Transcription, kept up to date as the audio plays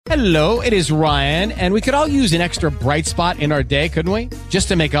Hello, it is Ryan, and we could all use an extra bright spot in our day, couldn't we? Just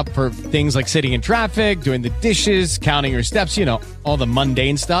to make up for things like sitting in traffic, doing the dishes, counting your steps, you know, all the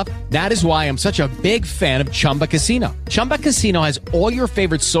mundane stuff. That is why I'm such a big fan of Chumba Casino. Chumba Casino has all your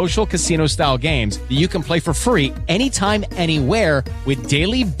favorite social casino-style games that you can play for free anytime, anywhere with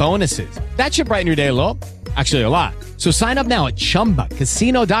daily bonuses. That should brighten your day a little. Actually, a lot. So sign up now at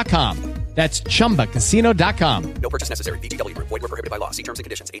ChumbaCasino.com. That's ChumbaCasino.com. No purchase necessary. VGW Group. Void where prohibited by law. See terms and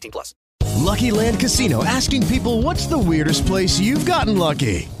conditions. 18+. Lucky Land Casino, asking people, what's the weirdest place you've gotten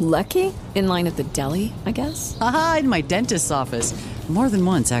lucky? Lucky? In line at the deli, I guess? Aha, in my dentist's office. More than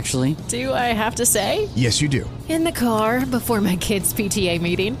once, actually. Do I have to say? Yes, you do. In the car before my kids' PTA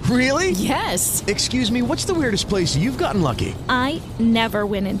meeting. Really? Yes. Excuse me, what's the weirdest place you've gotten lucky? I never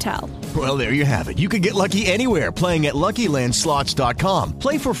win and tell. Well, there you have it. You can get lucky anywhere, playing at LuckyLandSlots.com.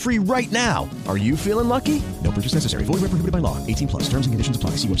 Play for free right now. Are you feeling lucky? No purchase necessary. Void where prohibited by law. 18+. Terms and conditions apply.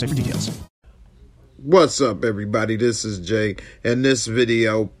 See website for details. What's up, everybody? This is Jay, and this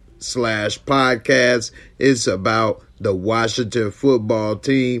video / podcast is about the Washington football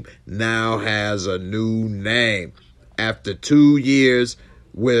team now has a new name. After 2 years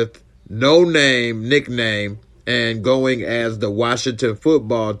with no nickname, and going as the Washington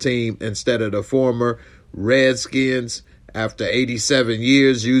football team instead of the former Redskins, after 87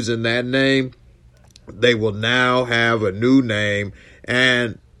 years using that name, they will now have a new name,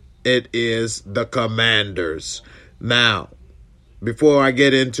 and it is the Commanders. Now, before I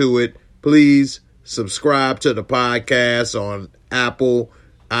get into it, please subscribe to the podcast on Apple,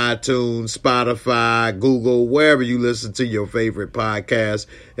 iTunes, Spotify, Google, wherever you listen to your favorite podcast,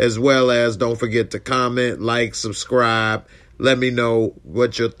 as well as don't forget to comment, like, subscribe. Let me know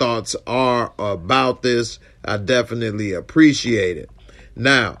what your thoughts are about this. I definitely appreciate it.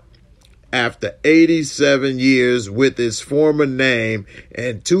 Now, after 87 years with its former name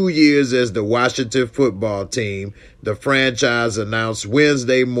and 2 years as the Washington football team, the franchise announced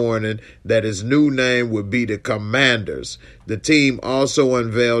Wednesday morning that its new name would be the Commanders. The team also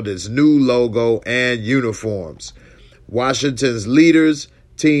unveiled its new logo and uniforms. Washington's leaders,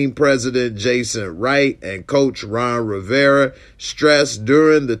 team president Jason Wright and coach Ron Rivera, stressed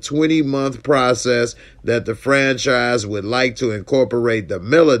during the 20-month process that the franchise would like to incorporate the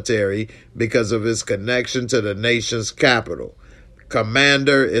military because of its connection to the nation's capital.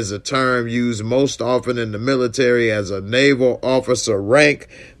 Commander is a term used most often in the military as a naval officer rank,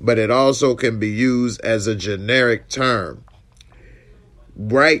 but it also can be used as a generic term.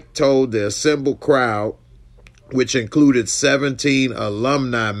 Wright told the assembled crowd, which included 17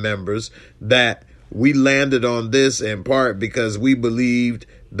 alumni members, that we landed on this in part because we believed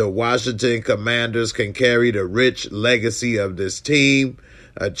the Washington Commanders can carry the rich legacy of this team,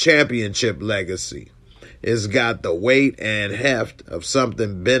 a championship legacy. It's got the weight and heft of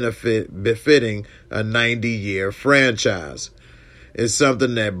something befitting a 90-year franchise. It's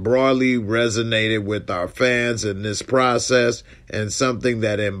something that broadly resonated with our fans in this process and something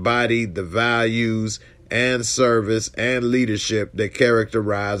that embodied the values and service and leadership that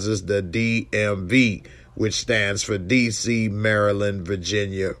characterizes the DMV, which stands for DC, Maryland,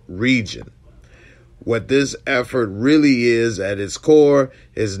 Virginia region. What this effort really is at its core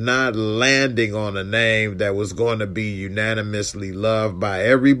is not landing on a name that was going to be unanimously loved by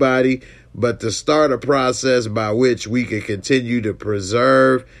everybody, but to start a process by which we can continue to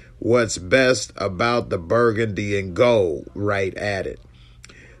preserve what's best about the burgundy and gold, Wright added.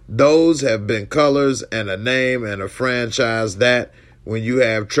 Those have been colors and a name and a franchise that, when you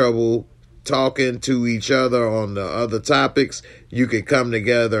have trouble talking to each other on the other topics, you can come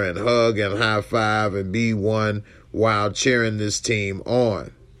together and hug and high five and be one while cheering this team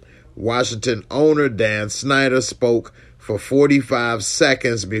on. Washington owner Dan Snyder spoke for 45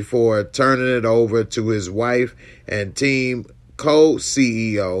 seconds before turning it over to his wife and team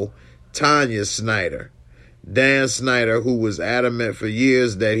co-CEO, Tanya Snyder. Dan Snyder, who was adamant for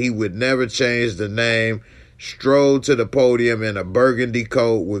years that he would never change the name, strode to the podium in a burgundy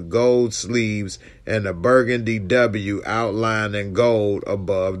coat with gold sleeves and a burgundy W outlined in gold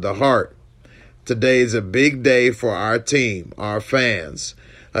above the heart. Today's a big day for our team, our fans,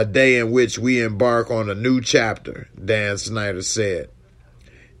 a day in which we embark on a new chapter, Dan Snyder said.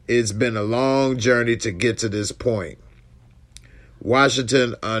 It's been a long journey to get to this point.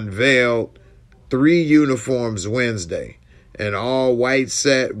 Washington unveiled 3 uniforms Wednesday, an all-white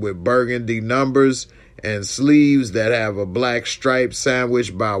set with burgundy numbers and sleeves that have a black stripe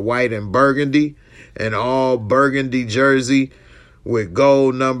sandwiched by white and burgundy, an all-burgundy jersey with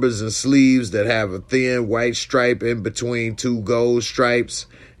gold numbers and sleeves that have a thin white stripe in between 2 gold stripes,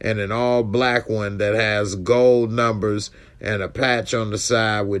 and an all-black one that has gold numbers and a patch on the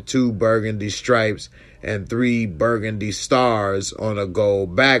side with 2 burgundy stripes and 3 burgundy stars on a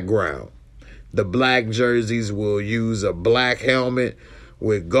gold background. The black jerseys will use a black helmet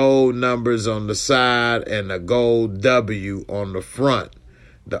with gold numbers on the side and a gold W on the front.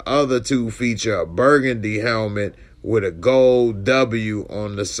 The other 2 feature a burgundy helmet with a gold W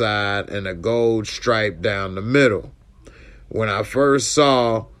on the side and a gold stripe down the middle. When I first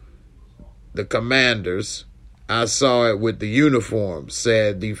saw the Commanders, I saw it with the uniform,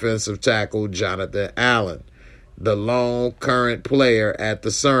 said defensive tackle Jonathan Allen, the lone current player at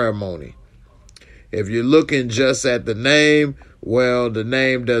the ceremony. If you're looking just at the name, well, the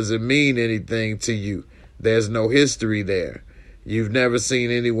name doesn't mean anything to you. There's no history there. You've never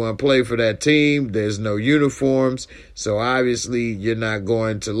seen anyone play for that team. There's no uniforms, so obviously you're not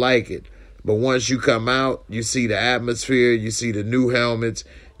going to like it. But once you come out, you see the atmosphere, you see the new helmets,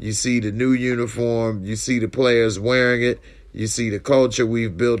 you see the new uniform, you see the players wearing it, you see the culture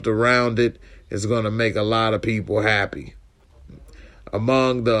we've built around it. It's going to make a lot of people happy.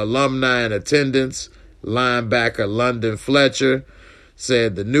 Among the alumni in attendance, linebacker London Fletcher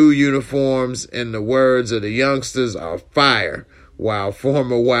said the new uniforms, in the words of the youngsters, are fire, while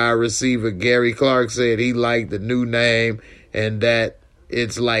former wide receiver Gary Clark said he liked the new name and that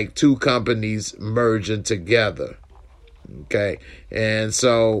it's like 2 companies merging together. Okay, and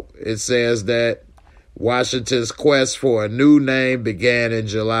so it says that Washington's quest for a new name began in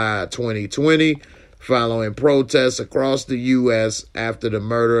July 2020, following protests across the U.S. after the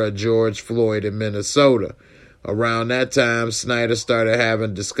murder of George Floyd in Minnesota. Around that time, Snyder started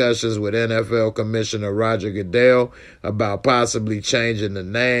having discussions with NFL Commissioner Roger Goodell about possibly changing the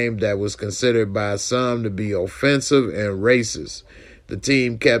name that was considered by some to be offensive and racist. The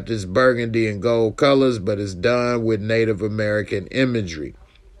team kept its burgundy and gold colors, but is done with Native American imagery.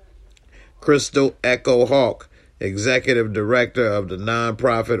 Crystal Echo Hawk, executive director of the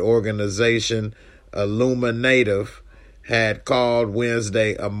nonprofit organization Illuminative, had called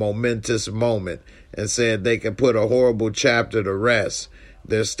Wednesday a momentous moment and said they can put a horrible chapter to rest.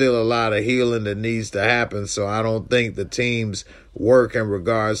 There's still a lot of healing that needs to happen, so I don't think the team's work in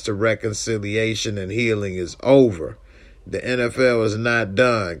regards to reconciliation and healing is over. The NFL is not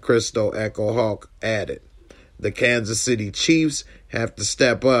done, Crystal Echo Hawk added. The Kansas City Chiefs have to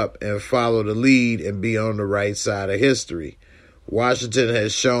step up and follow the lead and be on the right side of history. Washington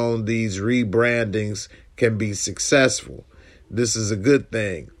has shown these rebrandings can be successful. This is a good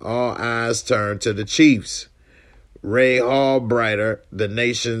thing. All eyes turn to the Chiefs. Ray Albrighter, the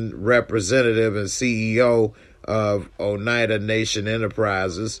nation representative and CEO of Oneida Nation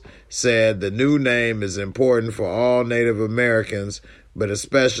Enterprises, said the new name is important for all Native Americans, but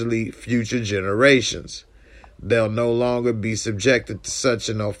especially future generations. They'll no longer be subjected to such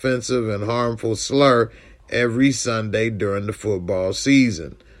an offensive and harmful slur every Sunday during the football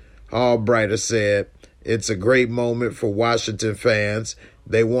season. Albrighter said, "It's a great moment for Washington fans.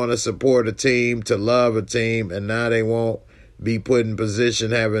 They want to support a team, to love a team, and now they won't be put in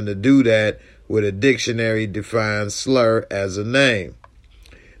position having to do that with a dictionary-defined slur as a name."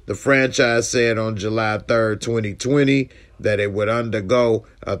 The franchise said on July 3rd, 2020, that it would undergo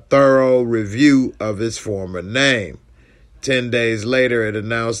a thorough review of its former name. 10 days later, it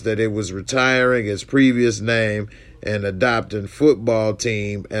announced that it was retiring its previous name and adopting football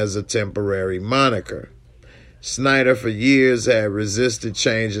team as a temporary moniker. Snyder for years had resisted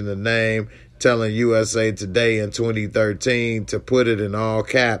changing the name, telling USA Today in 2013 to put it in all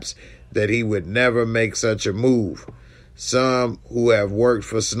caps that he would never make such a move. Some who have worked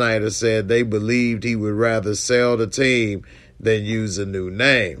for Snyder said they believed he would rather sell the team than use a new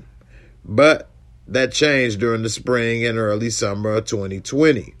name. But that changed during the spring and early summer of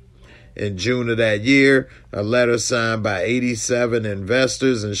 2020. In June of that year, a letter signed by 87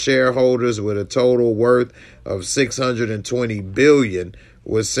 investors and shareholders with a total worth of $620 billion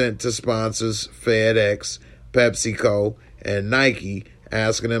was sent to sponsors FedEx, PepsiCo, and Nike,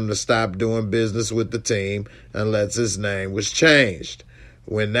 asking them to stop doing business with the team unless its name was changed.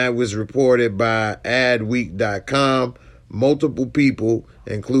 When that was reported by Adweek.com, multiple people,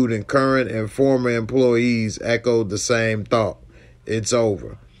 including current and former employees, echoed the same thought. It's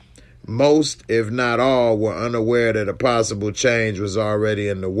over. Most, if not all, were unaware that a possible change was already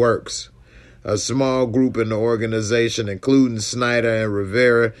in the works. A small group in the organization, including Snyder and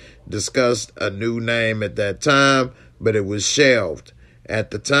Rivera, discussed a new name at that time, but it was shelved.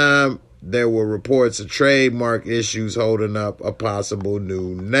 At the time, there were reports of trademark issues holding up a possible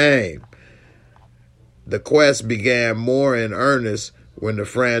new name. The quest began more in earnest when the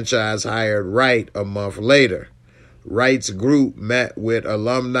franchise hired Wright a month later. Wright's group met with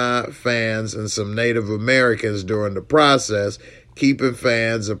alumni, fans, and some Native Americans during the process, keeping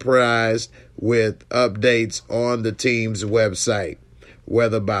fans apprised with updates on the team's website,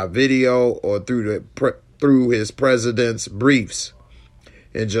 whether by video or through his president's briefs.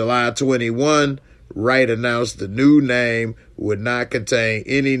 In July 21, Wright announced the new name would not contain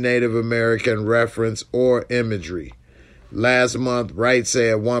any Native American reference or imagery. Last month, Wright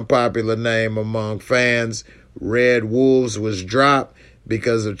said one popular name among fans, Red Wolves, was dropped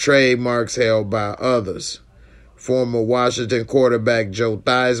because of trademarks held by others. Former Washington quarterback Joe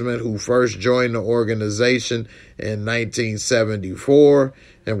Theismann, who first joined the organization in 1974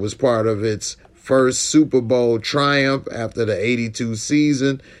 and was part of its first Super Bowl triumph after the 82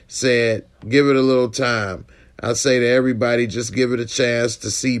 season, said, "Give it a little time. I say to everybody, just give it a chance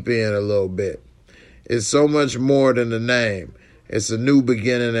to seep in a little bit. It's so much more than a name. It's a new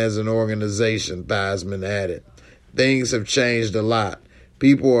beginning as an organization," Theismann added. "Things have changed a lot.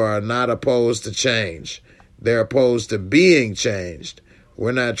 People are not opposed to change. They're opposed to being changed.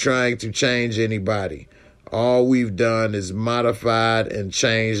 We're not trying to change anybody. All we've done is modified and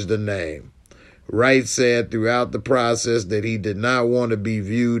changed the name." Wright said throughout the process that he did not want to be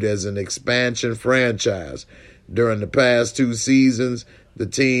viewed as an expansion franchise. During the past 2 seasons, the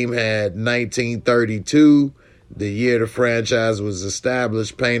team had 1932, the year the franchise was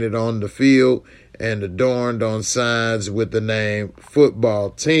established, painted on the field and adorned on signs with the name football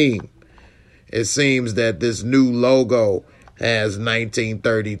team. It seems that this new logo has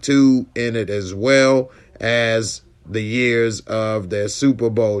 1932 in it, as well as the years of their Super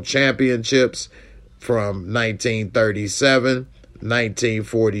Bowl championships from 1937,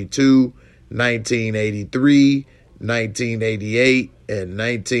 1942, 1983, 1988, and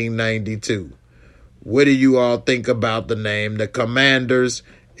 1992. What do you all think about the name, the Commanders?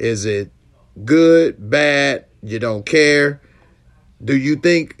 Is it good, bad, you don't care? Do you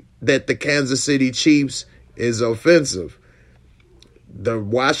think that the Kansas City Chiefs is offensive? The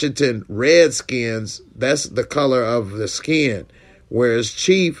Washington Redskins, that's the color of the skin, whereas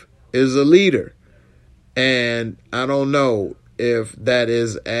Chief is a leader. And I don't know if that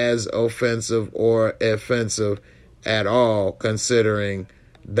is as offensive or offensive at all, considering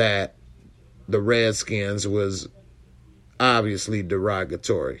that the Redskins was obviously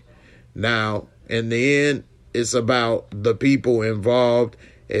derogatory. Now, in the end, it's about the people involved.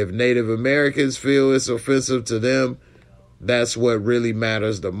 If Native Americans feel it's offensive to them, that's what really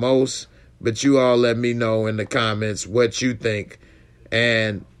matters the most. But you all let me know in the comments what you think.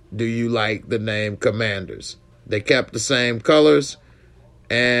 And do you like the name Commanders? They kept the same colors.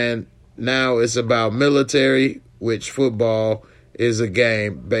 And now it's about military, which football is a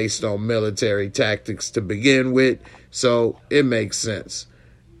game based on military tactics to begin with. So it makes sense.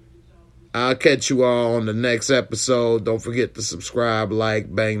 I'll catch you all on the next episode. Don't forget to subscribe,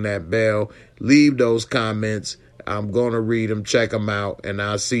 like, bang that bell. Leave those comments. I'm going to read them, check them out, and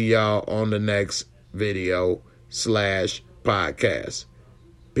I'll see y'all on the next video/podcast.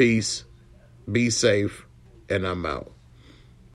 Peace, be safe, and I'm out.